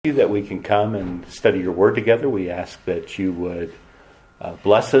That we can come and study your word together. We ask that you would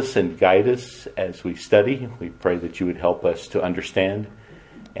bless us and guide us as we study. We pray that you would help us to understand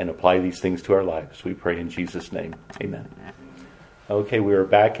and apply these things to our lives. We pray in Jesus' name. Amen. Okay, we are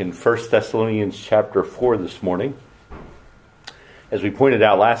back in 1 Thessalonians chapter 4 this morning. As we pointed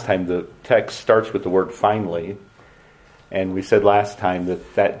out last time, the text starts with the word finally. And we said last time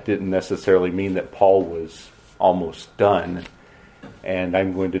that that didn't necessarily mean that Paul was almost done. And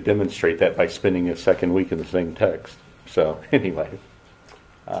I'm going to demonstrate that by spending a second week in the same text. So, anyway,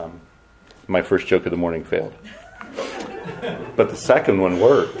 my first joke of the morning failed. But the second one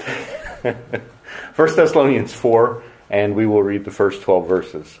worked. 1 Thessalonians 4, and we will read the first 12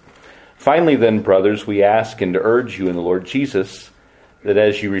 verses. Finally then, brothers, we ask and urge you in the Lord Jesus, that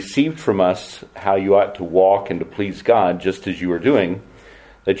as you received from us how you ought to walk and to please God, just as you are doing,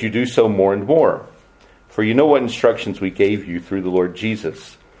 that you do so more and more. For you know what instructions we gave you through the Lord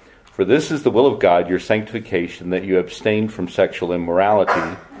Jesus. For this is the will of God, your sanctification, that you abstain from sexual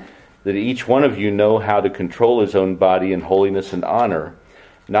immorality, that each one of you know how to control his own body in holiness and honor,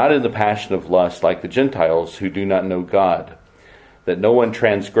 not in the passion of lust like the Gentiles who do not know God, that no one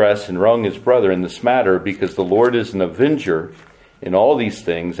transgress and wrong his brother in this matter, because the Lord is an avenger in all these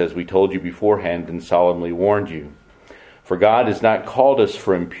things, as we told you beforehand and solemnly warned you. For God has not called us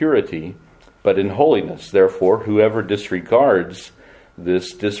for impurity, but in holiness. Therefore, whoever disregards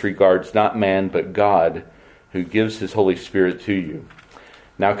this disregards not man, but God, who gives his Holy Spirit to you.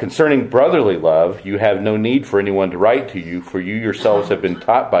 Now concerning brotherly love, you have no need for anyone to write to you, for you yourselves have been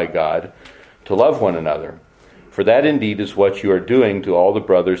taught by God to love one another. For that indeed is what you are doing to all the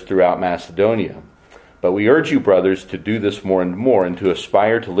brothers throughout Macedonia. But we urge you, brothers, to do this more and more, and to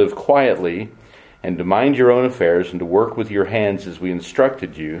aspire to live quietly, and to mind your own affairs, and to work with your hands as we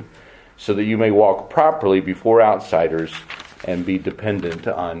instructed you, so that you may walk properly before outsiders and be dependent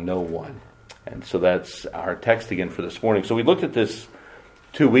on no one. And so that's our text again for this morning. So we looked at this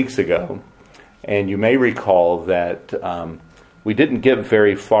 2 weeks ago, and you may recall that we didn't get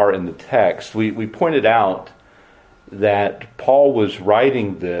very far in the text. We pointed out that Paul was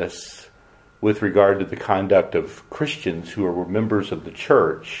writing this with regard to the conduct of Christians who were members of the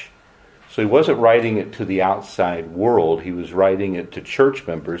church. So he wasn't writing it to the outside world. He was writing it to church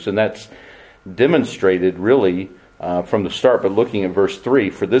members. And that's demonstrated really from the start. But looking at verse 3,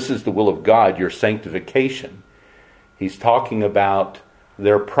 for this is the will of God, your sanctification. He's talking about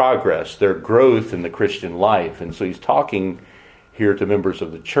their progress, their growth in the Christian life. And so he's talking here to members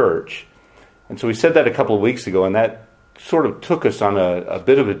of the church. And so we said that a couple of weeks ago, and that sort of took us on a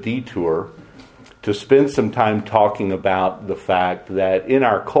bit of a detour to spend some time talking about the fact that in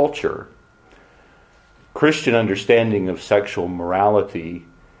our culture, Christian understanding of sexual morality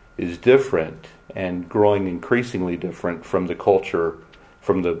is different and growing increasingly different from the culture,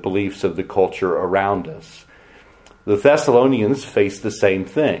 from the beliefs of the culture around us. The Thessalonians faced the same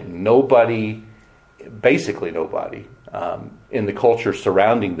thing. Basically nobody, in the culture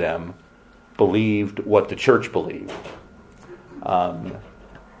surrounding them believed what the church believed.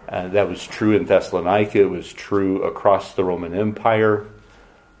 That was true in Thessalonica. It was true across the Roman Empire.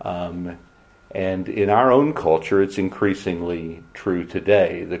 And in our own culture, it's increasingly true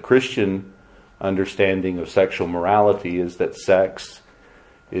today. The Christian understanding of sexual morality is that sex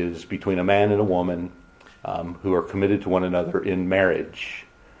is between a man and a woman who are committed to one another in marriage.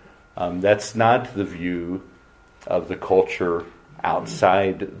 That's not the view of the culture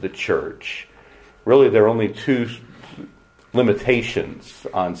outside the church. Really, there are only two limitations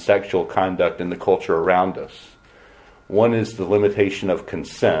on sexual conduct in the culture around us. One is the limitation of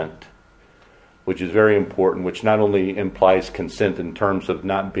consent, which is very important, which not only implies consent in terms of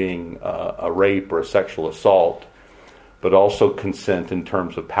not being a rape or a sexual assault, but also consent in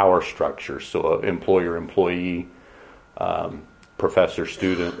terms of power structure. So employer-employee,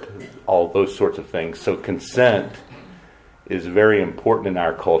 professor-student, all those sorts of things. So consent is very important in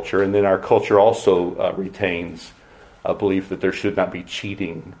our culture. And then our culture also retains a belief that there should not be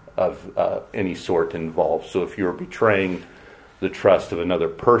cheating of any sort involved. So if you're betraying the trust of another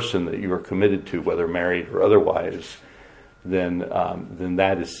person that you are committed to, whether married or otherwise, then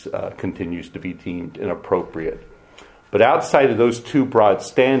that continues to be deemed inappropriate. But outside of those two broad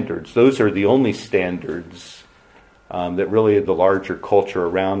standards, those are the only standards that really the larger culture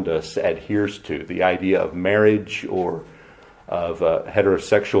around us adheres to. The idea of marriage or of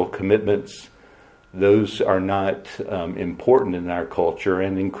heterosexual commitments, those are not important in our culture.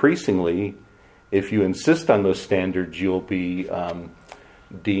 And increasingly, if you insist on those standards, you'll be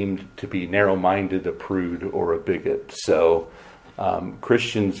deemed to be narrow-minded, a prude, or a bigot. So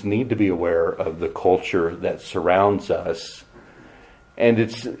Christians need to be aware of the culture that surrounds us And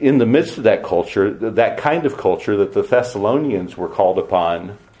it's in the midst of that culture, that kind of culture, that the Thessalonians were called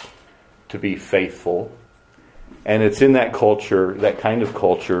upon to be faithful. And it's in that culture, that kind of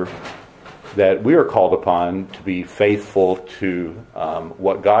culture, that we are called upon to be faithful to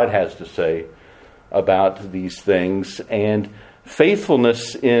what God has to say about these things. And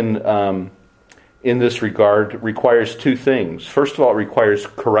faithfulness in this regard requires two things. First of all, it requires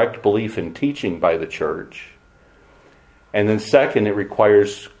correct belief in teaching by the church. And then second, it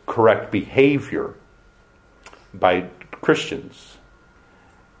requires correct behavior by Christians.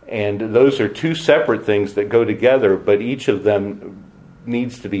 And those are two separate things that go together, but each of them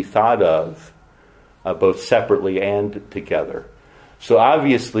needs to be thought of both separately and together. So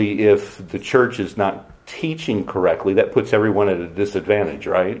obviously, if the church is not teaching correctly, that puts everyone at a disadvantage,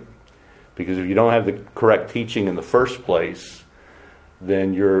 right? Because if you don't have the correct teaching in the first place,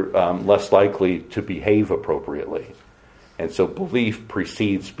 then you're less likely to behave appropriately. And so belief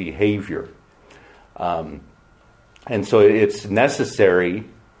precedes behavior. And so it's necessary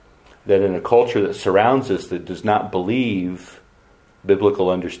that in a culture that surrounds us that does not believe biblical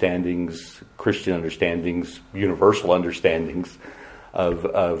understandings, Christian understandings, universal understandings of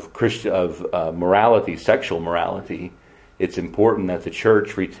morality, sexual morality, it's important that the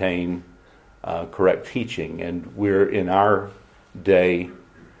church retain correct teaching. And we're in our day,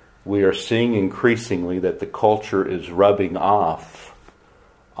 we are seeing increasingly that the culture is rubbing off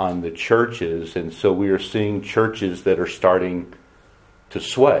on the churches, and so we are seeing churches that are starting to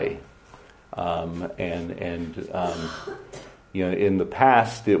sway. In the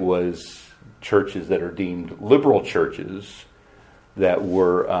past, it was churches that are deemed liberal churches that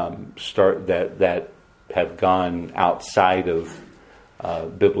were that have gone outside of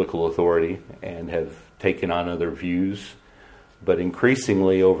biblical authority and have taken on other views. But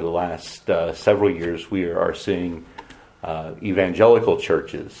increasingly, over the last several years, we are seeing evangelical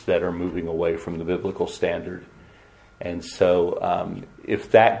churches that are moving away from the biblical standard. And so if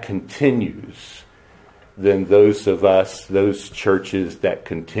that continues, then those churches that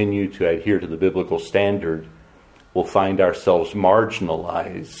continue to adhere to the biblical standard will find ourselves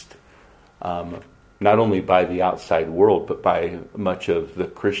marginalized, not only by the outside world, but by much of the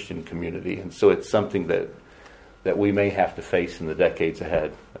Christian community. And so it's something that we may have to face in the decades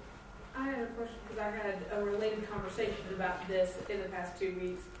ahead. I had a question because I had a related conversation about this in the past 2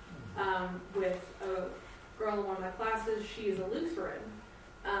 weeks with a girl in one of my classes. She is a Lutheran.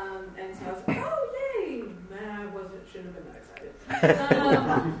 And so I was like, oh, yay! Nah, shouldn't have been that excited.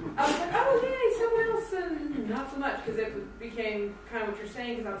 I was like, oh, yay, someone else, and not so much, because it became kind of what you're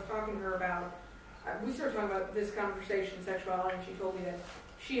saying, because I was talking to her about, we started talking about this conversation, sexuality, and she told me that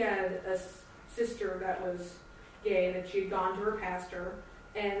she had a sister that was gay, that she had gone to her pastor,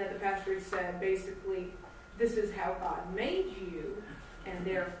 and that the pastor had said, basically, this is how God made you, and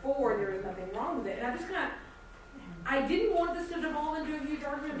therefore there is nothing wrong with it. And I didn't want this to devolve into a huge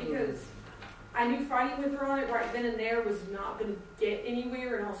argument because I knew fighting with her on it right then and there was not going to get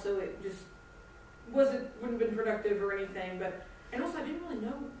anywhere, and also it just wouldn't have been productive or anything. And also I didn't really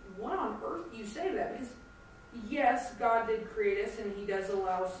know what on earth you say to that, because yes, God did create us and He does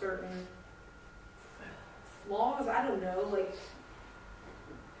allow certain flaws, I don't know, like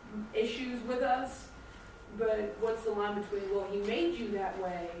issues with us, but what's the line between, well, He made you that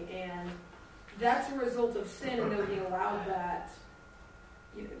way and that's a result of sin, and though He allowed that,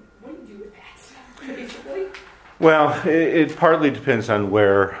 what do you do with that, basically? Well, it partly depends on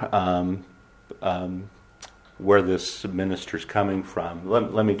where this minister's coming from.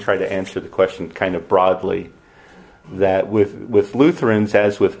 Let me try to answer the question kind of broadly. That with Lutherans,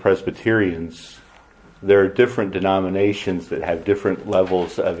 as with Presbyterians, there are different denominations that have different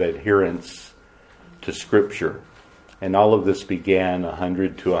levels of adherence to Scripture. And all of this began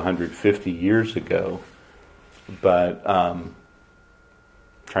 100 to 150 years ago. But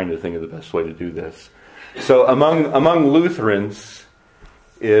trying to think of the best way to do this. So among Lutherans,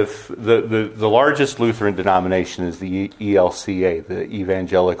 if the largest Lutheran denomination is the ELCA, the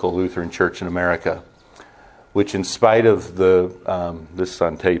Evangelical Lutheran Church in America, which in spite of this is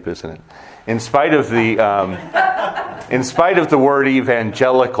on tape, isn't it? In spite of the word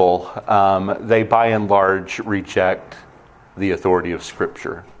evangelical, they by and large reject the authority of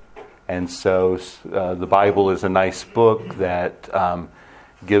Scripture. And so the Bible is a nice book that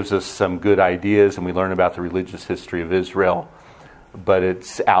gives us some good ideas, and we learn about the religious history of Israel, but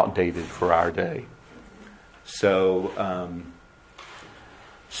it's outdated for our day. So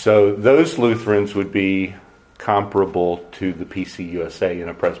those Lutherans would be comparable to the PCUSA in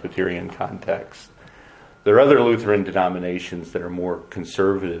a Presbyterian context. There are other Lutheran denominations that are more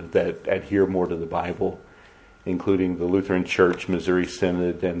conservative, that adhere more to the Bible, including the Lutheran Church Missouri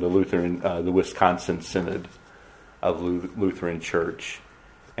Synod and the Wisconsin Synod of Lutheran Church.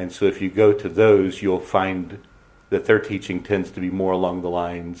 And so if you go to those, you'll find that their teaching tends to be more along the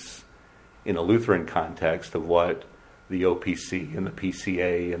lines in a Lutheran context of what the OPC and the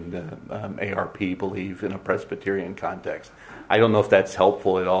PCA and the ARP believe in a Presbyterian context. I don't know if that's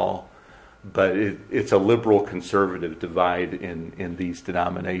helpful at all, but it's a liberal-conservative divide in these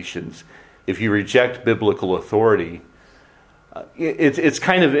denominations. If you reject biblical authority, it's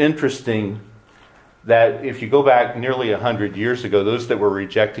kind of interesting that if you go back nearly 100 years ago, those that were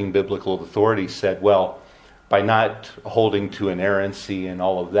rejecting biblical authority said, well, by not holding to inerrancy and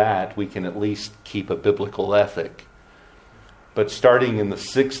all of that, we can at least keep a biblical ethic. But starting in the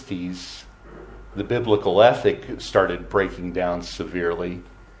 60s, the biblical ethic started breaking down severely,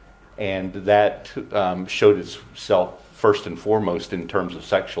 and that showed itself first and foremost in terms of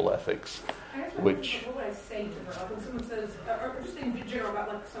sexual ethics. Which, what would I say to her? When someone says, or just in general about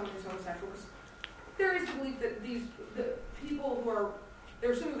like someone who's homosexual, there is the belief that the people who are,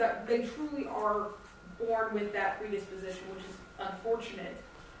 there's some of that, they truly are born with that predisposition, which is unfortunate.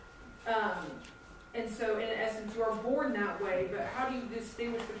 And so, in essence, you are born that way, but how do you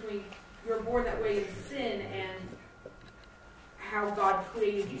distinguish between you're born that way in sin and how God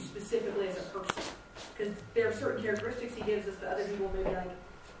created you specifically as a person? Because there are certain characteristics He gives us that other people may be like,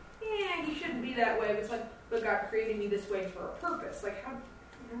 yeah, you shouldn't be that way. But it's like, but God created me this way for a purpose. Like, how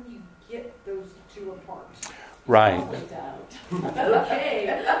do you get those two apart? right.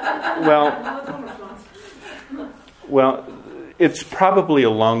 Okay. Well, it's probably a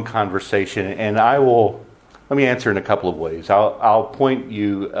long conversation, and let me answer in a couple of ways. I'll point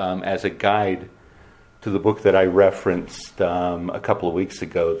you as a guide to the book that I referenced a couple of weeks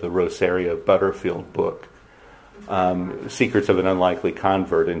ago, the Rosaria Butterfield book, Secrets of an Unlikely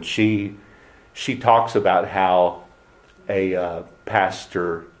Convert. And she talks about how a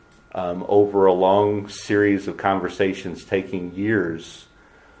pastor, over a long series of conversations taking years,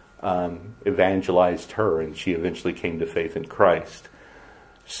 evangelized her, and she eventually came to faith in Christ.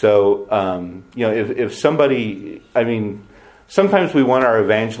 So, if somebody, sometimes we want our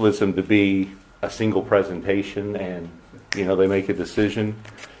evangelism to be a single presentation and, they make a decision.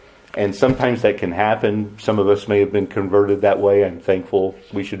 And sometimes that can happen. Some of us may have been converted that way. I'm thankful.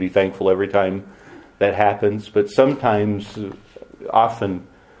 We should be thankful every time that happens. But sometimes, often,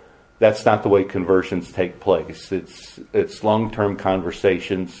 that's not the way conversions take place. It's long-term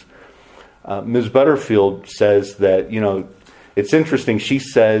conversations. Ms. Butterfield says that, it's interesting. She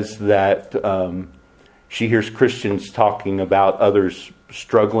says that she hears Christians talking about others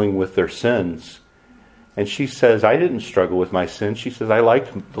struggling with their sins. And she says, I didn't struggle with my sins. She says, I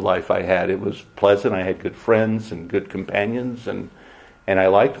liked the life I had. It was pleasant. I had good friends and good companions, and I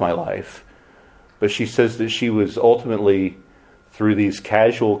liked my life. But she says that she was ultimately, through these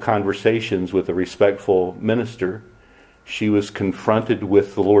casual conversations with a respectful minister, she was confronted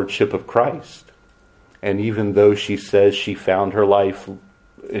with the Lordship of Christ. And even though she says she found her life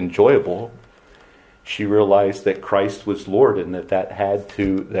enjoyable, she realized that Christ was Lord, and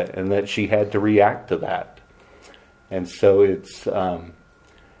that she had to react to that. And so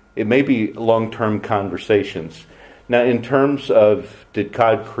it may be long-term conversations. Now, in terms of, did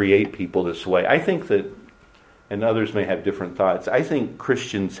God create people this way? I think that, and others may have different thoughts, I think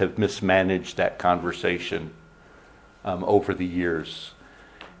Christians have mismanaged that conversation over the years.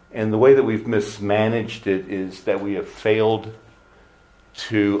 And the way that we've mismanaged it is that we have failed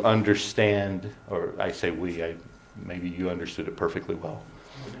to understand, or I say we, maybe you understood it perfectly well,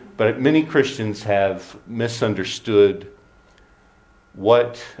 but many Christians have misunderstood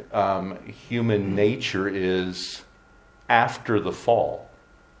what human nature is after the fall.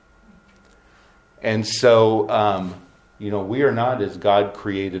 And so, we are not as God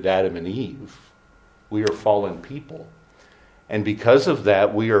created Adam and Eve. We are fallen people. And because of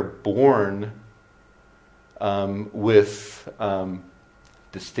that, we are born with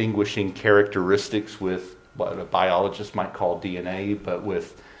distinguishing characteristics with what a biologist might call DNA, but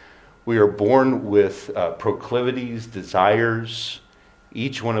we are born with proclivities, desires,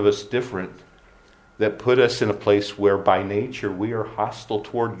 each one of us different, that put us in a place where by nature we are hostile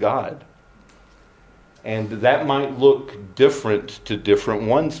toward God. And that might look different to different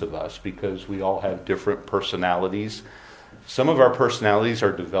ones of us because we all have different personalities. Some of our personalities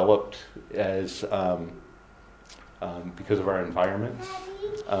are developed as because of our environment.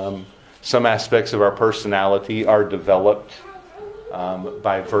 Some aspects of our personality are developed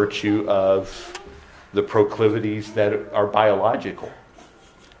by virtue of the proclivities that are biological,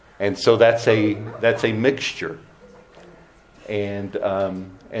 and so that's a mixture. And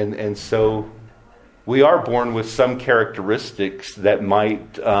so we are born with some characteristics that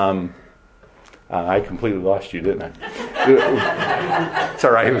might... I completely lost you, didn't I? It's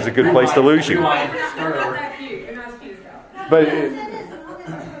all right. It was a good place to lose you. But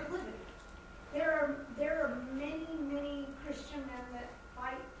there are many Christian men that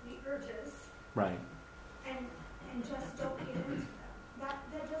fight the urges, right, and just don't get into them.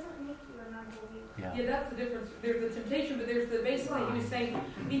 That doesn't make you an unbeliever. Yeah, that's the difference. There's the temptation, but there's the basically he was saying,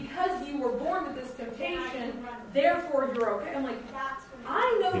 because you were born with this temptation, therefore you're okay. I'm like,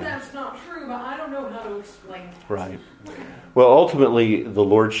 I know that's not true, but I don't know how to explain it. Right. Well, ultimately, the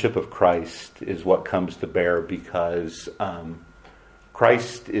lordship of Christ is what comes to bear, because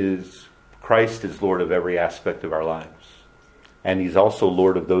Christ is Lord of every aspect of our lives, and He's also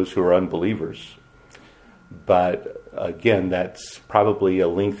Lord of those who are unbelievers. But again, that's probably a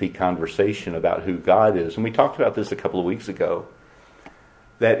lengthy conversation about who God is, and we talked about this a couple of weeks ago.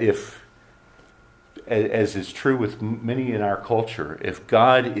 That if, as is true with many in our culture, if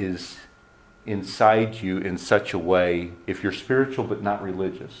God is inside you in such a way, if you're spiritual but not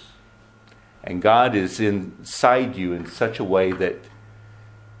religious, and God is inside you in such a way that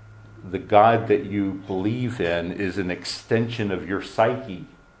the God that you believe in is an extension of your psyche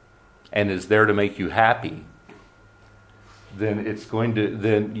and is there to make you happy,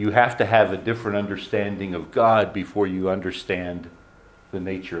 then you have to have a different understanding of God before you understand the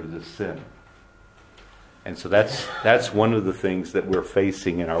nature of this sin. And so that's one of the things that we're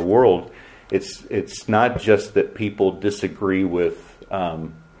facing in our world. It's not just that people disagree with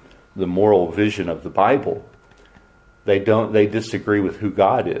the moral vision of the Bible. They disagree with who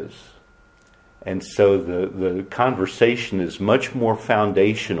God is. And so the conversation is much more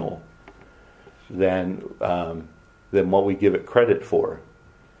foundational than what we give it credit for.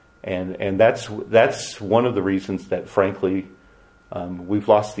 And that's one of the reasons that, frankly, we've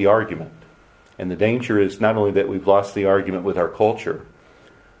lost the argument. And the danger is not only that we've lost the argument with our culture,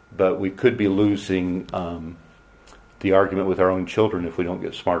 but we could be losing the argument with our own children if we don't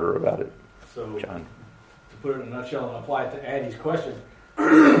get smarter about it. So, John. To put it in a nutshell and apply it to Addie's question,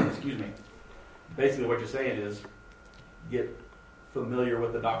 excuse me, basically what you're saying is get familiar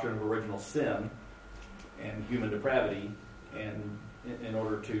with the doctrine of original sin and human depravity, and in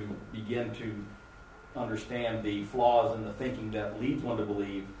order to begin to understand the flaws in the thinking that leads one to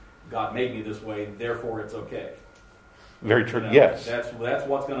believe God made me this way, therefore it's okay. Very true. Yes. That's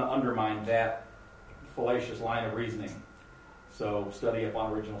what's going to undermine that fallacious line of reasoning. So study up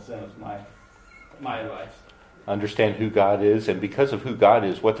on original sin is my advice. Understand who God is, and because of who God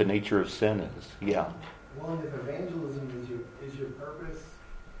is, what the nature of sin is. Yeah. Well, if evangelism is your purpose,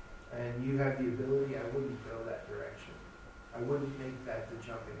 and you have the ability, I wouldn't go that direction. I wouldn't make that the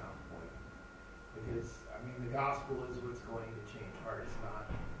jumping off point. Because, the gospel is what's going to change hearts, not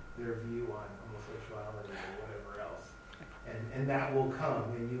their view on homosexuality or whatever else. And that will come,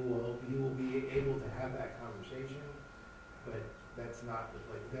 and you will be able to have that conversation, but that's not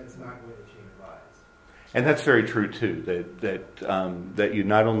going to change lives. And that's very true too. That you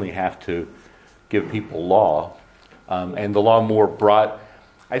not only have to give people law, and the law more broad.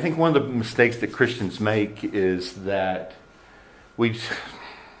 I think one of the mistakes that Christians make is that we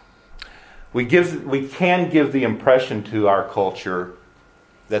can give the impression to our culture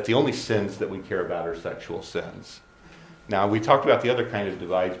that the only sins that we care about are sexual sins. Now, we talked about the other kind of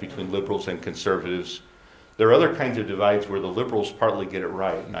divides between liberals and conservatives. There are other kinds of divides where the liberals partly get it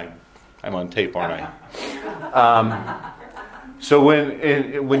right, and I'm on tape, aren't I? So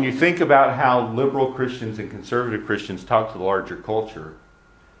when you think about how liberal Christians and conservative Christians talk to the larger culture,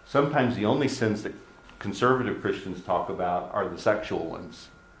 sometimes the only sins that conservative Christians talk about are the sexual ones.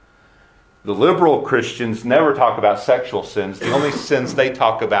 The liberal Christians never talk about sexual sins. The only sins they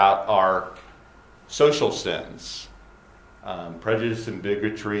talk about are social sins. Prejudice and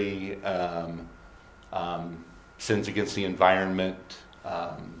bigotry, sins against the environment,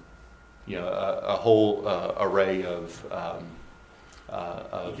 a whole array of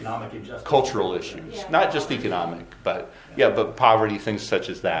economic injustice, cultural issues, not just economic, but poverty, things such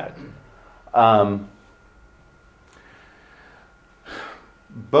as that.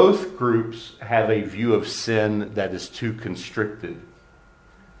 Both groups have a view of sin that is too constricted,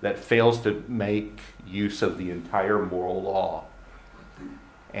 that fails to make use of the entire moral law.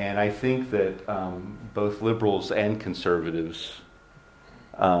 And I think that both liberals and conservatives,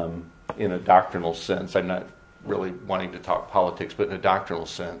 in a doctrinal sense, I'm not really wanting to talk politics, but in a doctrinal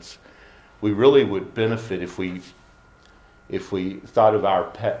sense, we really would benefit if we thought of our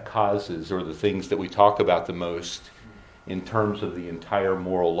pet causes or the things that we talk about the most in terms of the entire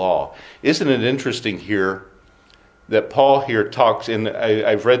moral law. Isn't it interesting here that Paul here talks, and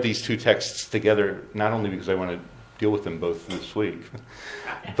I've read these two texts together, not only because I want to deal with them both this week,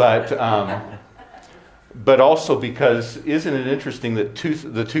 but also because isn't it interesting that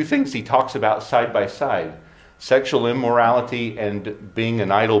the two things he talks about side by side, sexual immorality and being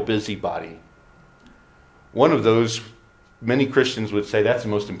an idle busybody. One of those, many Christians would say that's the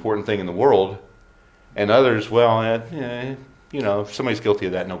most important thing in the world, and others, well, if somebody's guilty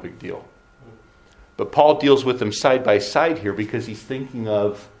of that, no big deal. But Paul deals with them side by side here because he's thinking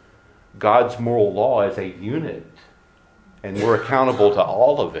of God's moral law as a unit, and we're accountable to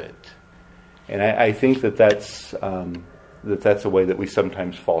all of it. And I think that's a way that we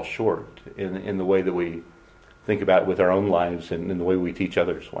sometimes fall short in the way that we think about it with our own lives and in the way we teach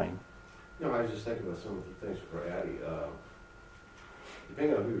others, Wayne. No, I was just thinking about some of the things for Addie.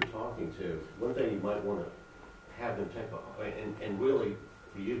 Depending on who you're talking to, one thing you might want to have them take, and really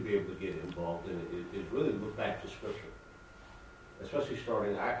for you to be able to get involved in it, is really look back to Scripture. Especially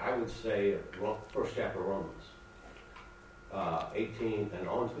starting, I would say, first chapter of Romans, 18 and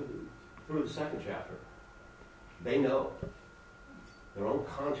on through the second chapter. They know their own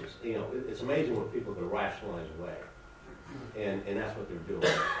conscience. It's amazing what people can rationalize away. And that's what they're doing,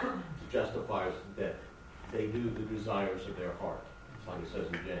 to justify that they do the desires of their heart. It's like it says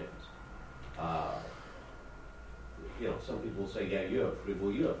in James. Some people say, yeah, you have free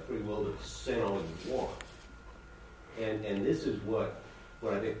will. You have free will to sin all you want. And this is what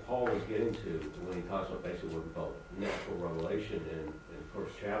I think Paul was getting to when he talks about basically what we call natural revelation in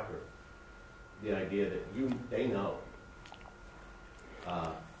first chapter. The idea that they know.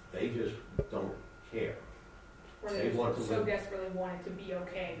 They just don't care. Or they so desperately want it to be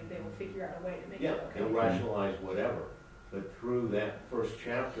okay that they will figure out a way to make it okay. They'll rationalize whatever. But through that first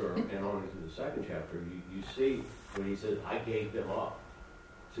chapter and on into the second chapter, you see when he says, I gave them up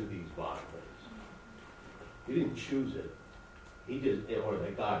to these body things. He didn't choose it. He just, or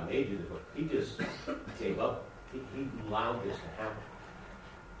that God made you to, he just gave up. He allowed this to happen.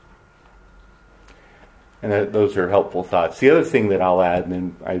 And those are helpful thoughts. The other thing that I'll add, and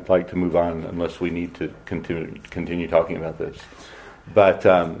then I'd like to move on unless we need to continue talking about this. But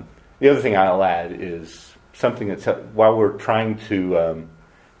the other thing I'll add is something that's, while we're trying to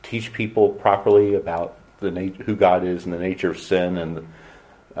teach people properly about who God is and the nature of sin and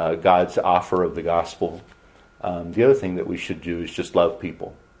God's offer of the gospel, the other thing that we should do is just love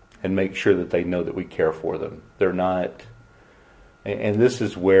people and make sure that they know that we care for them. They're not... And this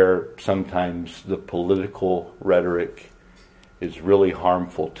is where sometimes the political rhetoric is really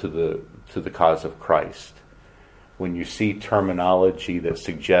harmful to the cause of Christ. When you see terminology that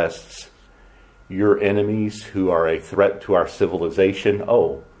suggests your enemies who are a threat to our civilization,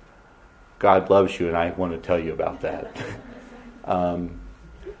 oh, God loves you and I want to tell you about that.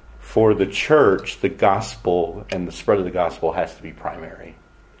 For the church, the gospel and the spread of the gospel has to be primary.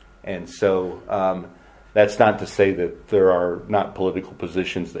 And so... that's not to say that there are not political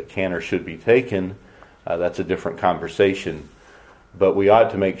positions that can or should be taken. That's a different conversation. But we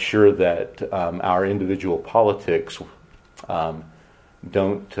ought to make sure that our individual politics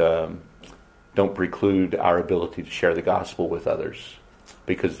don't preclude our ability to share the gospel with others,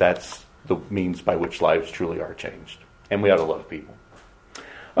 because that's the means by which lives truly are changed. And we ought to love people.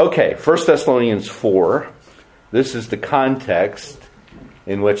 Okay, 1 Thessalonians 4. This is the context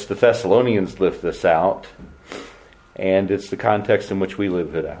in which the Thessalonians live this out, and it's the context in which we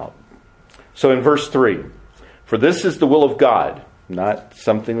live it out. So in verse 3, for this is the will of God, not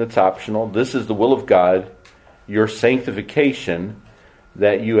something that's optional. This is the will of God, your sanctification,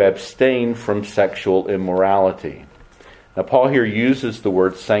 that you abstain from sexual immorality. Now Paul here uses the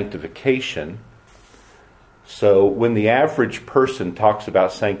word sanctification. So when the average person talks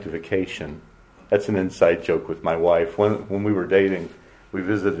about sanctification, that's an inside joke with my wife. When we were dating, we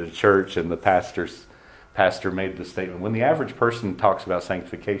visited a church and the pastor made the statement, when the average person talks about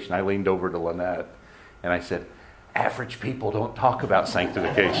sanctification, I leaned over to Lynette and I said, average people don't talk about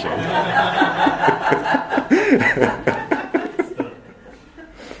sanctification.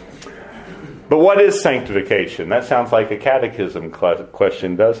 But what is sanctification? That sounds like a catechism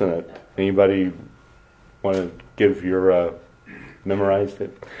question, doesn't it? Anybody want to give your memorized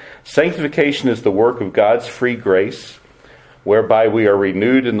it? Sanctification is the work of God's free grace, whereby we are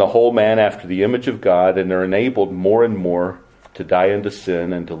renewed in the whole man after the image of God and are enabled more and more to die unto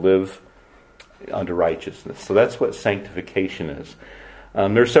sin and to live unto righteousness. So that's what sanctification is.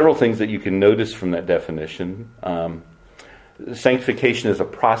 There are several things that you can notice from that definition. Sanctification is a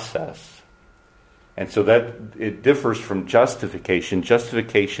process. And so that it differs from justification.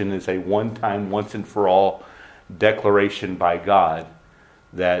 Justification is a one-time, once and for all declaration by God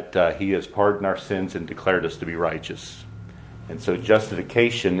that He has pardoned our sins and declared us to be righteous. And so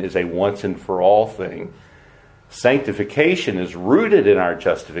justification is a once and for all thing. Sanctification is rooted in our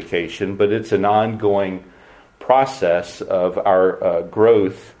justification, but it's an ongoing process of our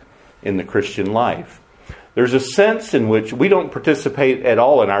growth in the Christian life. There's a sense in which we don't participate at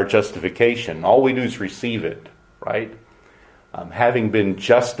all in our justification. All we do is receive it, right? Having been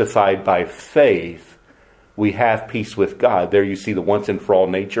justified by faith, we have peace with God. There you see the once and for all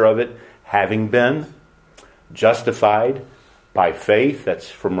nature of it. Having been justified by faith, that's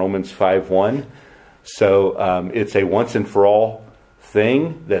from Romans 5:1. So it's a once and for all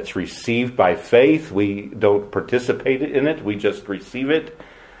thing that's received by faith. We don't participate in it, we just receive it.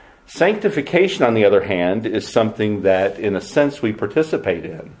 Sanctification, on the other hand, is something that, in a sense, we participate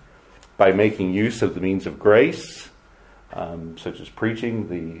in by making use of the means of grace, such as preaching,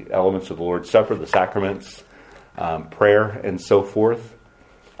 the elements of the Lord's Supper, the sacraments, prayer, and so forth.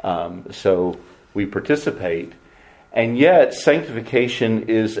 So we participate. And yet, sanctification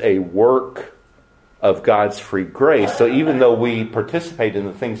is a work of God's free grace. So even though we participate in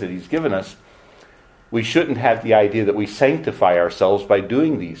the things that He's given us, we shouldn't have the idea that we sanctify ourselves by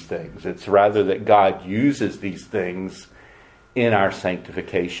doing these things. It's rather that God uses these things in our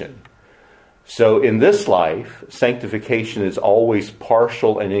sanctification. So in this life, sanctification is always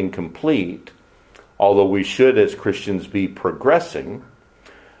partial and incomplete, although we should, as Christians, be progressing.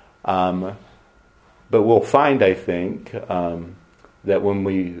 But we'll find, I think, that when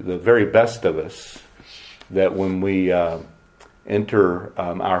the very best of us, that when we enter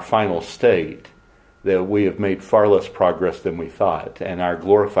our final state, that we have made far less progress than we thought, and our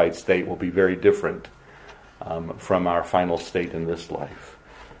glorified state will be very different from our final state in this life.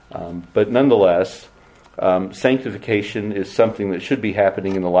 But nonetheless, sanctification is something that should be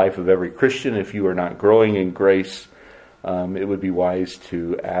happening in the life of every Christian. If you are not growing in grace, it would be wise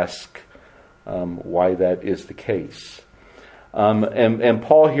to ask why that is the case. And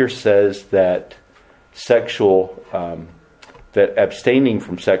Paul here says that that abstaining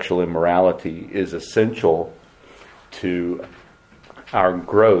from sexual immorality is essential to our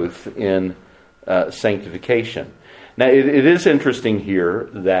growth in sanctification. Now, it is interesting here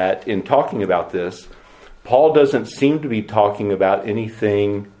that in talking about this, Paul doesn't seem to be talking about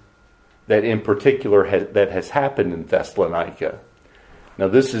anything that in particular that has happened in Thessalonica. Now,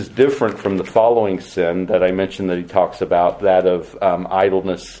 this is different from the following sin that I mentioned that he talks about, that of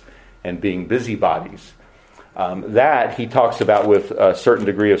idleness and being busybodies. That he talks about with a certain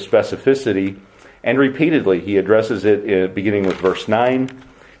degree of specificity, and repeatedly. He addresses it beginning with verse 9.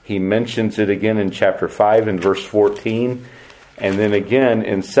 He mentions it again in chapter 5 and verse 14. And then again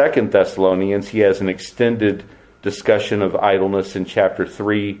in 2 Thessalonians, he has an extended discussion of idleness in chapter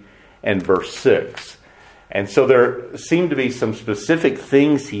 3 and verse 6. And so there seem to be some specific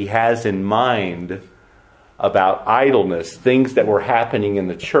things he has in mind about idleness, things that were happening in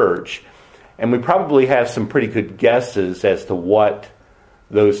the church. And we probably have some pretty good guesses as to what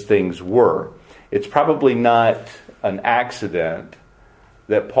those things were. It's probably not an accident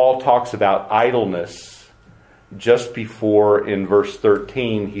that Paul talks about idleness just before, in verse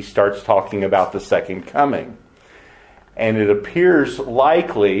 13, he starts talking about the second coming. And it appears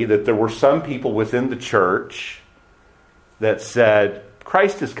likely that there were some people within the church that said,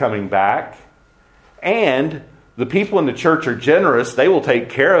 Christ is coming back, and the people in the church are generous, they will take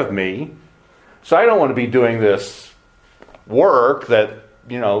care of me. So I don't want to be doing this work that,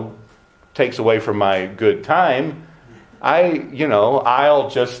 takes away from my good time. I'll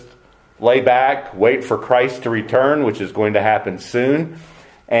just lay back, wait for Christ to return, which is going to happen soon.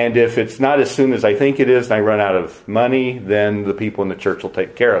 And if it's not as soon as I think it is and I run out of money, then the people in the church will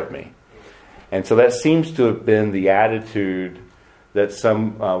take care of me. And so that seems to have been the attitude that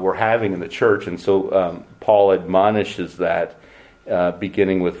some were having in the church. And so Paul admonishes that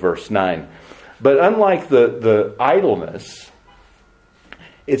beginning with verse 9. But unlike the idleness,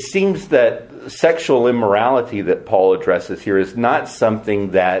 it seems that sexual immorality that Paul addresses here is not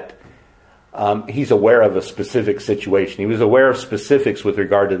something that he's aware of a specific situation. He was aware of specifics with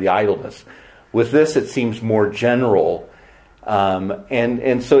regard to the idleness. With this, it seems more general.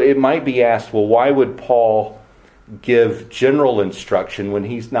 And so it might be asked, well, why would Paul give general instruction when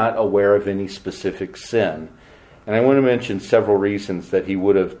he's not aware of any specific sin? And I want to mention several reasons that he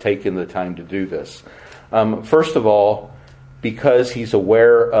would have taken the time to do this. First of all, because he's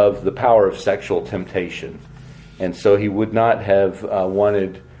aware of the power of sexual temptation. And so he would not have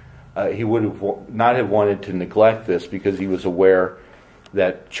wanted to neglect this, because he was aware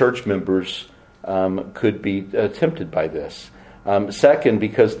that church members could be tempted by this. Second,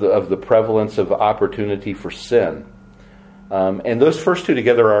 because of the prevalence of opportunity for sin. And those first two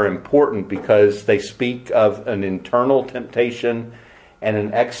together are important because they speak of an internal temptation and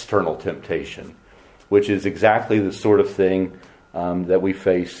an external temptation, which is exactly the sort of thing that we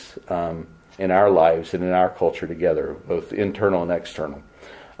face in our lives and in our culture together, both internal and external.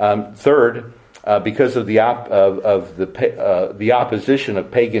 Third, because of the opposition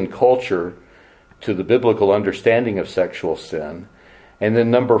of pagan culture to the biblical understanding of sexual sin, and then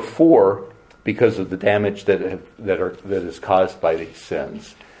number 4, because of the damage that is caused by these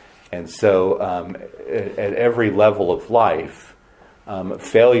sins. And so, at every level of life,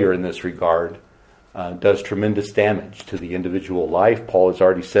 failure in this regard does tremendous damage to the individual life. Paul has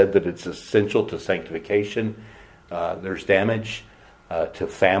already said that it's essential to sanctification. There's damage to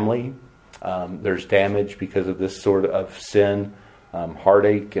family. There's damage because of this sort of sin,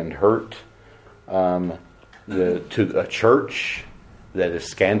 heartache and hurt to a church that is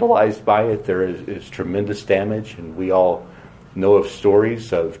scandalized by it. There is tremendous damage, and we all know of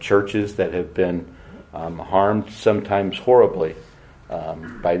stories of churches that have been harmed, sometimes horribly,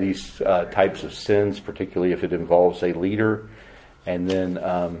 by these types of sins, particularly if it involves a leader, and then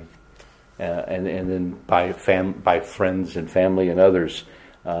by friends and family and others.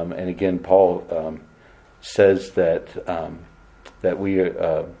 And again, Paul says that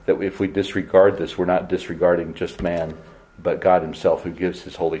if we disregard this, we're not disregarding just man, but God Himself, who gives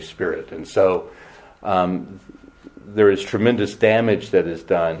His Holy Spirit. And so there is tremendous damage that is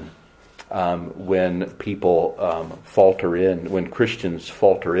done when people when Christians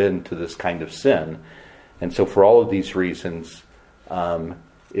falter into this kind of sin. And so for all of these reasons, Paul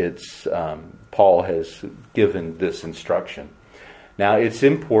has given this instruction. Now, it's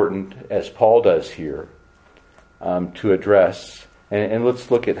important, as Paul does here, to address, and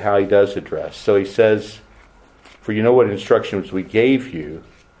let's look at how he does address. So he says, "For you know what instructions we gave you.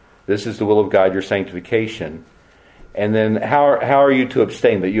 This is the will of God, your sanctification." And then how are you to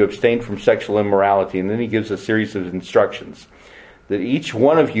abstain? That you abstain from sexual immorality. And then he gives a series of instructions. That each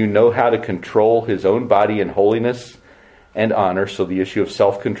one of you know how to control his own body in holiness and honor. So the issue of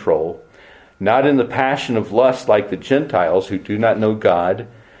self-control. Not in the passion of lust like the Gentiles who do not know God.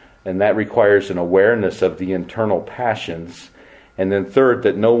 And that requires an awareness of the internal passions. And then third,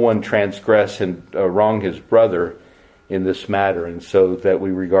 that no one transgress and wrong his brother in this matter. And so that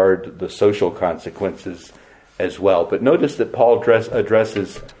we regard the social consequences as well. But notice that Paul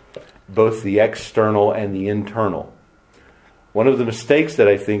addresses both the external and the internal. One of the mistakes that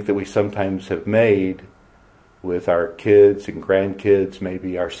I think that we sometimes have made with our kids and grandkids,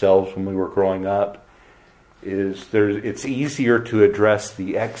 maybe ourselves when we were growing up, is it's easier to address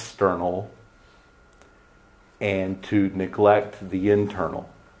the external and to neglect the internal.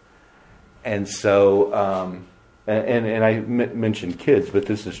 And so, and I mentioned kids, but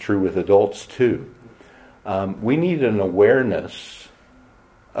this is true with adults too. We need an awareness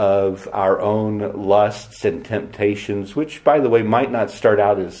of our own lusts and temptations, which, by the way, might not start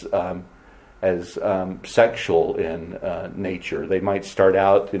out as sexual in nature. They might start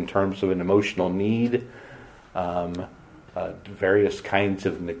out in terms of an emotional need, various kinds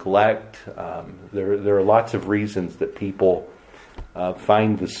of neglect. There are lots of reasons that people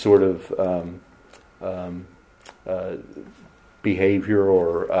find this sort of behavior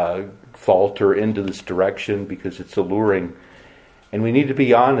or falter into this direction because it's alluring. And we need to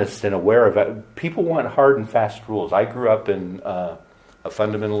be honest and aware of it. People want hard and fast rules. I grew up in a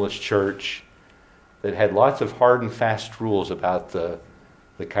fundamentalist church that had lots of hard and fast rules about the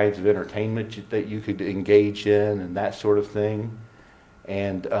kinds of entertainment that you could engage in and that sort of thing.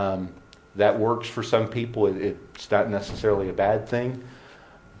 And that works for some people. It's not necessarily a bad thing.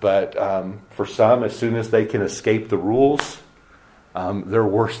 But for some, as soon as they can escape the rules, they're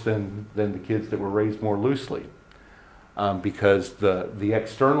worse than the kids that were raised more loosely. Because the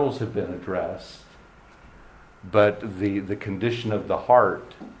externals have been addressed, but the condition of the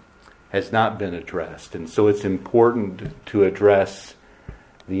heart has not been addressed. And so it's important to address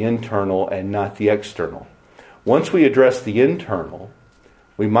the internal and not the external. Once we address the internal,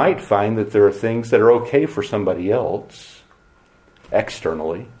 we might find that there are things that are okay for somebody else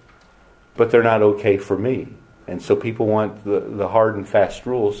externally, but they're not okay for me. And so people want the hard and fast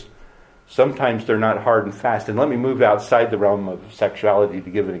rules. Sometimes they're not hard and fast. And let me move outside the realm of sexuality to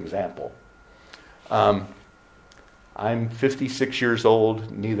give an example. I'm 56 years old,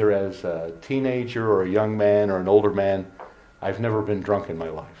 neither as a teenager or a young man or an older man. I've never been drunk in my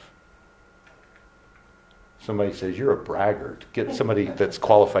life. Somebody says, you're a braggart. Get somebody that's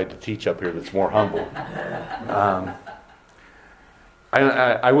qualified to teach up here that's more humble.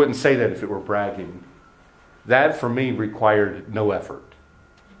 I wouldn't say that if it were bragging. That, for me, required no effort.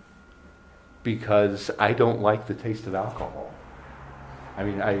 because I don't like the taste of alcohol. I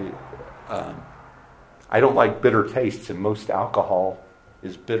mean, I don't like bitter tastes, and most alcohol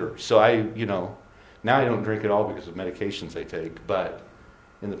is bitter. So now I don't drink at all because of medications I take, but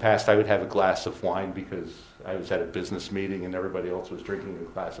in the past I would have a glass of wine because I was at a business meeting and everybody else was drinking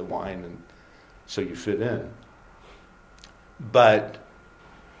a glass of wine, and so you fit in. But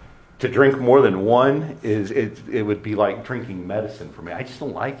to drink more than one it would be like drinking medicine for me. I just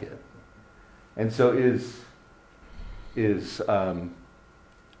don't like it. And so is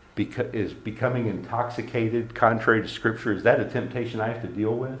becoming intoxicated contrary to Scripture, is that a temptation I have to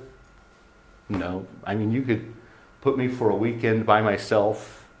deal with? No. I mean, you could put me for a weekend by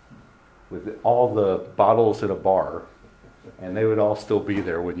myself with all the bottles at a bar, and they would all still be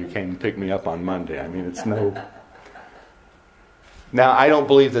there when you came and picked me up on Monday. I mean, it's no. Now, I don't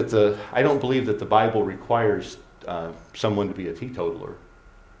believe that the Bible requires someone to be a teetotaler.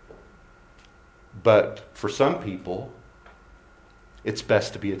 But for some people, it's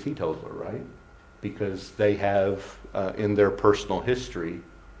best to be a teetotaler, right? Because they have in their personal history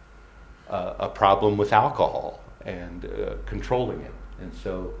a problem with alcohol and controlling it. And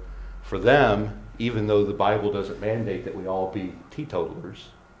so for them, even though the Bible doesn't mandate that we all be teetotalers,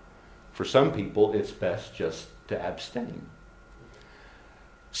 for some people it's best just to abstain.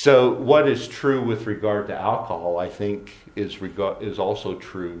 So what is true with regard to alcohol, I think, is also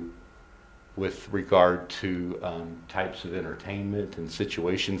true with regard to types of entertainment and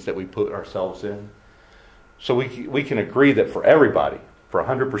situations that we put ourselves in. So we can agree that for everybody, for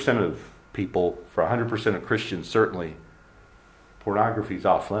 100% of people, for 100% of Christians certainly, pornography is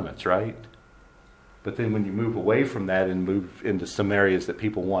off limits, right? But then when you move away from that and move into some areas that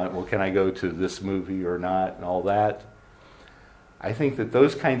people want, well, can I go to this movie or not, and all that? I think that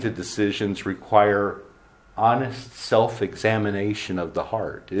those kinds of decisions require honest self-examination of the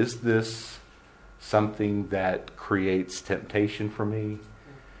heart. Is this something that creates temptation for me?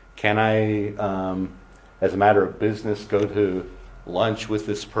 Can I, as a matter of business, go to lunch with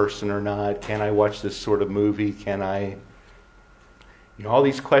this person or not? Can I watch this sort of movie? Can I... all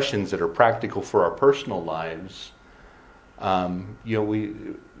these questions that are practical for our personal lives,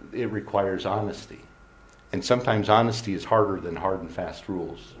 it requires honesty. And sometimes honesty is harder than hard and fast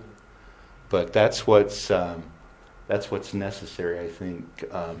rules. But that's what's necessary, I think,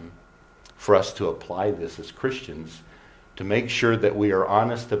 for us to apply this as Christians, to make sure that we are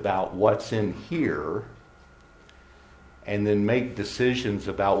honest about what's in here, and then make decisions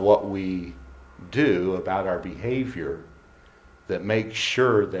about what we do, about our behavior, that make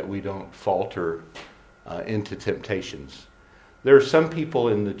sure that we don't falter into temptations. There are some people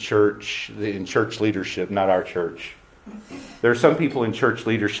in the church, in church leadership, not our church. There are some people in church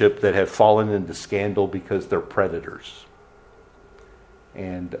leadership that have fallen into scandal because they're predators.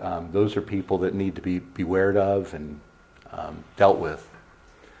 And those are people that need to be beware of and dealt with.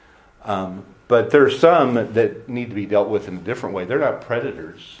 But there are some that need to be dealt with in a different way. They're not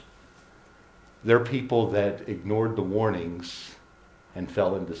predators. They're people that ignored the warnings and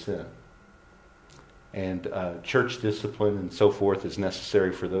fell into sin. And church discipline and so forth is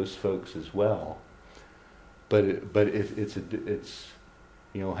necessary for those folks as well. But it's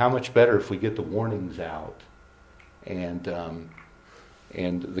how much better if we get the warnings out and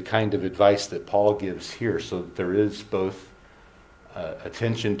the kind of advice that Paul gives here, so that there is both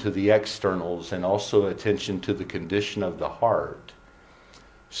attention to the externals and also attention to the condition of the heart,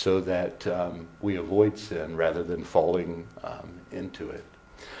 so that we avoid sin rather than falling into it.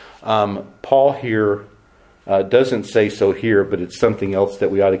 Paul here doesn't say so here, but it's something else that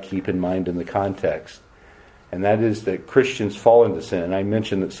we ought to keep in mind in the context. And that is that Christians fall into sin. And I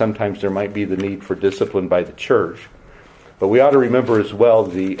mentioned that sometimes there might be the need for discipline by the church. But we ought to remember as well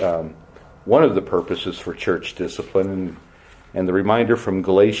one of the purposes for church discipline, and the reminder from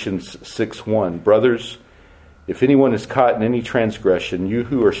Galatians 6:1. Brothers, if anyone is caught in any transgression, you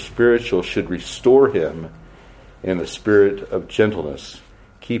who are spiritual should restore him in a spirit of gentleness.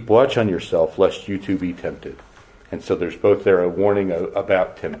 Keep watch on yourself, lest you too be tempted. And so there's both there a warning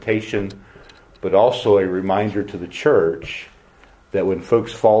about temptation, but also a reminder to the church that when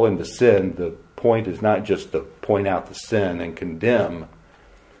folks fall into sin, the point is not just to point out the sin and condemn,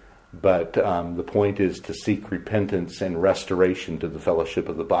 but the point is to seek repentance and restoration to the fellowship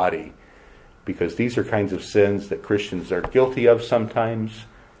of the body. Because these are kinds of sins that Christians are guilty of sometimes,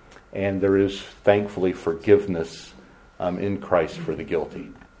 and there is thankfully forgiveness in Christ for the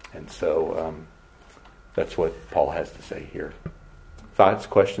guilty. And so that's what Paul has to say here. Thoughts,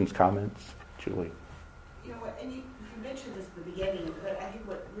 questions, comments? Julie? You know what, and you mentioned this at the beginning, but I think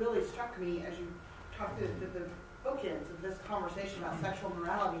what really struck me as you talked through the book bookends of this conversation about sexual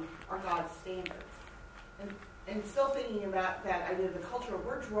morality are God's standards. And still thinking about that idea of the culture,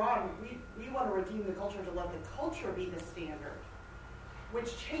 we want to redeem the culture to let the culture be the standard,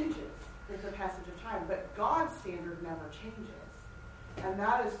 which changes with the passage of time, but God's standard never changes. And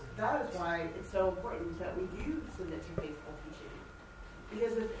that is why it's so important that we do submit to faithful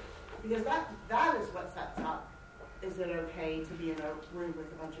teaching. Because that is what sets up, is it okay to be in a room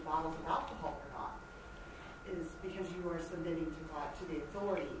with a bunch of bottles of alcohol or not? Is because you are submitting to God, to the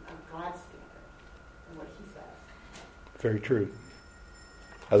authority of God's standard and what He says. Very true.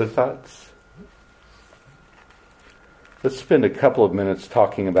 Other thoughts? Let's spend a couple of minutes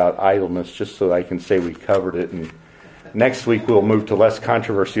talking about idleness, just so I can say we covered it. And next week we'll move to less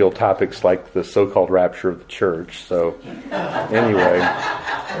controversial topics like the so-called rapture of the church. So anyway,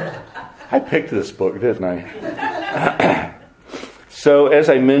 I picked this book, didn't I? So as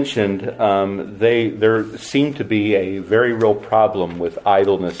I mentioned, there seemed to be a very real problem with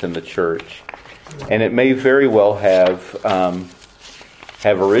idleness in the church. And it may very well have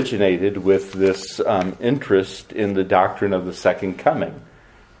originated with this interest in the doctrine of the second coming.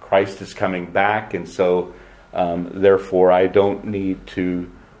 Christ is coming back, and so therefore I don't need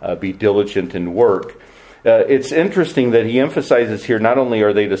to be diligent in work. It's interesting that he emphasizes here not only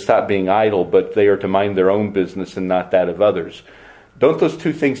are they to stop being idle, but they are to mind their own business and not that of others. Don't those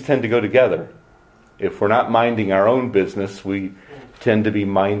two things tend to go together? If we're not minding our own business, we tend to be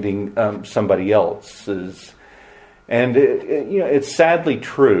minding somebody else's. And it's sadly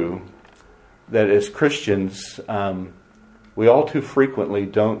true that as Christians, we all too frequently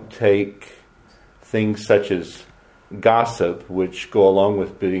don't take things such as gossip, which go along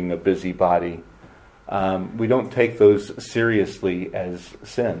with being a busybody. We don't take those seriously as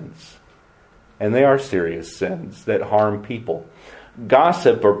sins. And they are serious sins that harm people.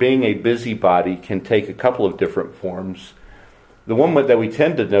 Gossip or being a busybody can take a couple of different forms. The one that we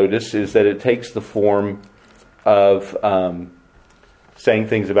tend to notice is that it takes the form of saying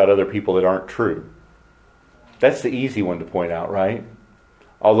things about other people that aren't true. That's the easy one to point out, right?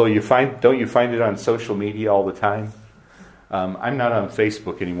 Although don't you find it on social media all the time? I'm not on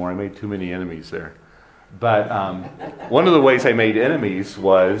Facebook anymore. I made too many enemies there. But one of the ways I made enemies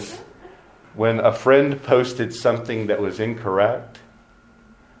was when a friend posted something that was incorrect,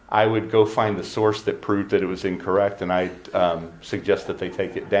 I would go find the source that proved that it was incorrect, and I'd suggest that they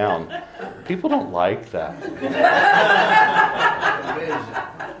take it down. People don't like that.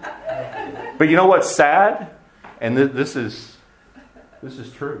 But you know what's sad? And this is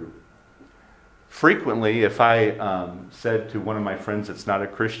true. Frequently, if I said to one of my friends that's not a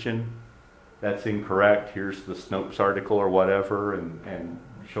Christian, that's incorrect, here's the Snopes article or whatever, and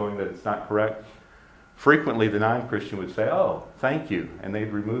showing that it's not correct, frequently the non-Christian would say, "Oh, thank you," and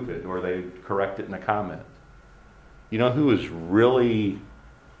they'd remove it or they'd correct it in a comment. You know who'd really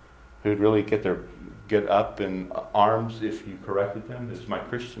get up in arms if you corrected them? Is my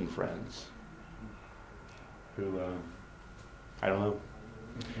Christian friends. Who I don't know.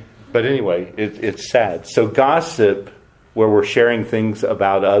 But anyway, it's sad. So gossip, where we're sharing things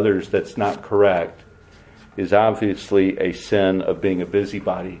about others that's not correct, is obviously a sin of being a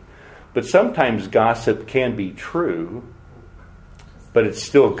busybody. But sometimes gossip can be true, but it's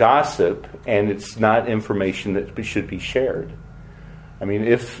still gossip, and it's not information that should be shared. I mean,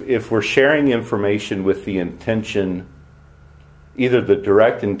 if we're sharing information with the intention, either the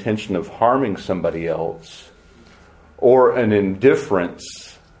direct intention of harming somebody else, or an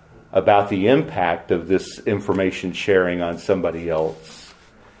indifference about the impact of this information sharing on somebody else,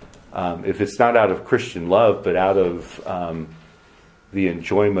 if it's not out of Christian love, but out of the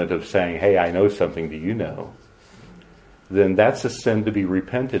enjoyment of saying, "Hey, I know something, do you know?" then that's a sin to be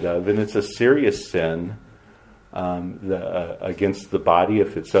repented of, and it's a serious sin against the body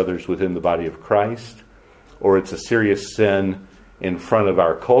if it's others within the body of Christ, or it's a serious sin in front of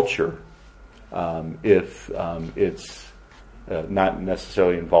our culture if it's not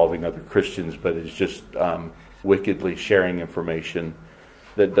necessarily involving other Christians, but it's just wickedly sharing information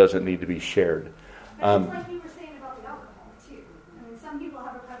that doesn't need to be shared. But it's like you were saying about the alcohol, too. I mean, some people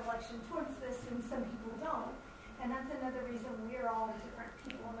have a predilection towards this and some people don't. And that's another reason we're all different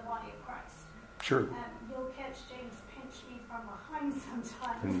people in the body of Christ. Sure. You'll catch James pinch me from behind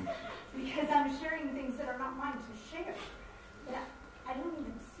sometimes because I'm sharing things that are not mine to share. But I don't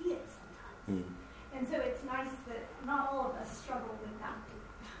even see it sometimes. And so it's nice that not all of us struggle with that.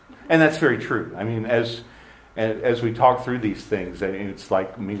 And that's very true. I mean, as we talk through these things, it's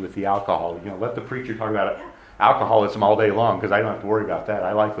like me with the alcohol. You know, let the preacher talk about alcoholism all day long because I don't have to worry about that.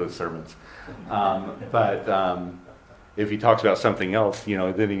 I like those sermons. But if he talks about something else,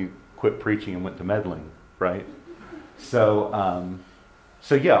 then he quit preaching and went to meddling, right?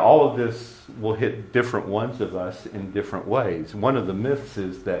 So yeah, all of this will hit different ones of us in different ways. One of the myths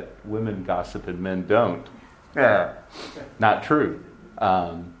is that women gossip and men don't. Not true.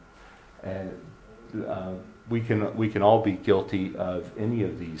 We can all be guilty of any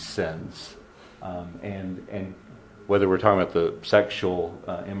of these sins, and whether we're talking about the sexual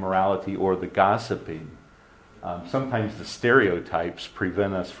immorality or the gossiping, sometimes the stereotypes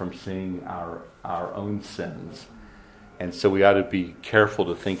prevent us from seeing our own sins. And so we ought to be careful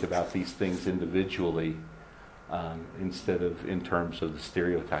to think about these things individually instead of in terms of the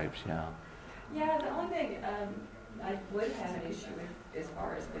stereotypes. Yeah. Yeah, the only thing I would have an issue with as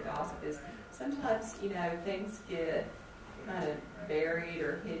far as the gossip is sometimes, things get kind of buried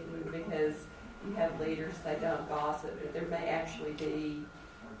or hidden because you have leaders that don't gossip, but there may actually be,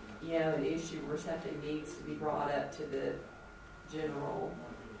 an issue where something needs to be brought up to the general,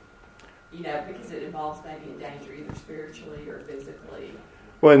 because it involves maybe a danger either spiritually or physically.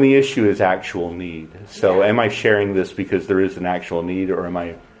 Well, and the issue is actual need. So am I sharing this because there is an actual need, or am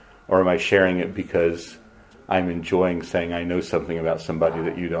I sharing it because I'm enjoying saying I know something about somebody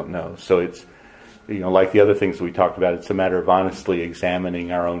that you don't know? So it's, like the other things we talked about, it's a matter of honestly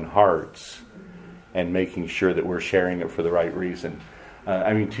examining our own hearts and making sure that we're sharing it for the right reason.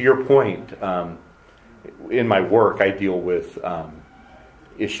 To your point, in my work, I deal with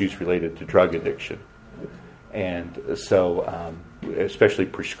issues related to drug addiction. And so, especially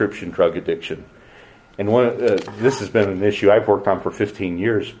prescription drug addiction. And this has been an issue I've worked on for 15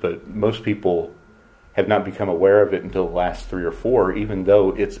 years, but most people have not become aware of it until the last 3 or 4, even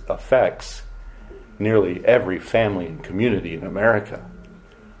though it affects nearly every family and community in America.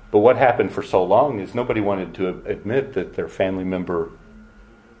 But what happened for so long is nobody wanted to admit that their family member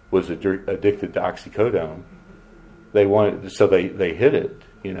was addicted to oxycodone. So they hid it,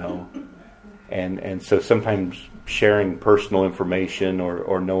 and so sometimes sharing personal information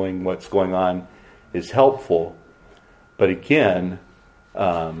or knowing what's going on is helpful. But again,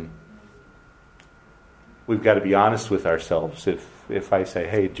 we've got to be honest with ourselves. If I say,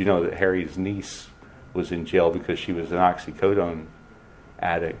 hey, do you know that Harry's niece was in jail because she was an oxycodone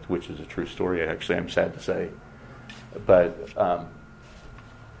addict, which is a true story, actually, I'm sad to say. But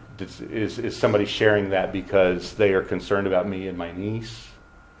is somebody sharing that because they are concerned about me and my niece?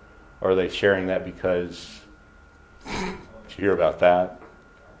 Or are they sharing that because did you hear about that?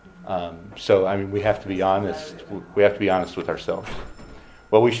 So we have to be honest. We have to be honest with ourselves.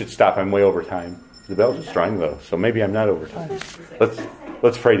 Well, we should stop. I'm way over time. The bells are strung though, so maybe I'm not over time.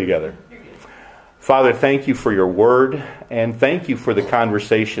 Let's pray together. Father, thank you for your word, and thank you for the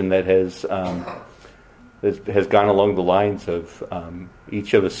conversation that has gone along the lines of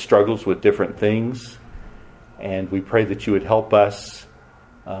each of us struggles with different things, and we pray that you would help us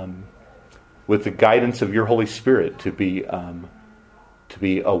with the guidance of your Holy Spirit to be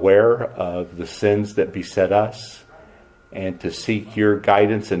aware of the sins that beset us, and to seek your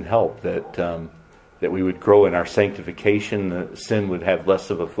guidance and help that we would grow in our sanctification, that sin would have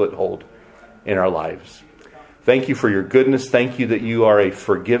less of a foothold in our lives. Thank you for your goodness. Thank you that you are a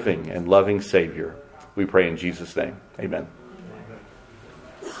forgiving and loving Savior. We pray in Jesus' name. Amen.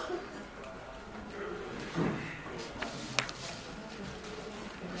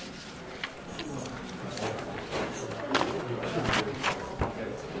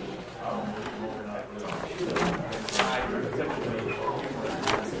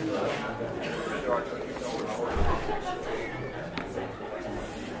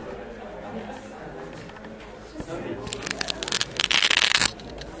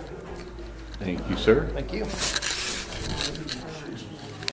 Thank you, sir. Thank you.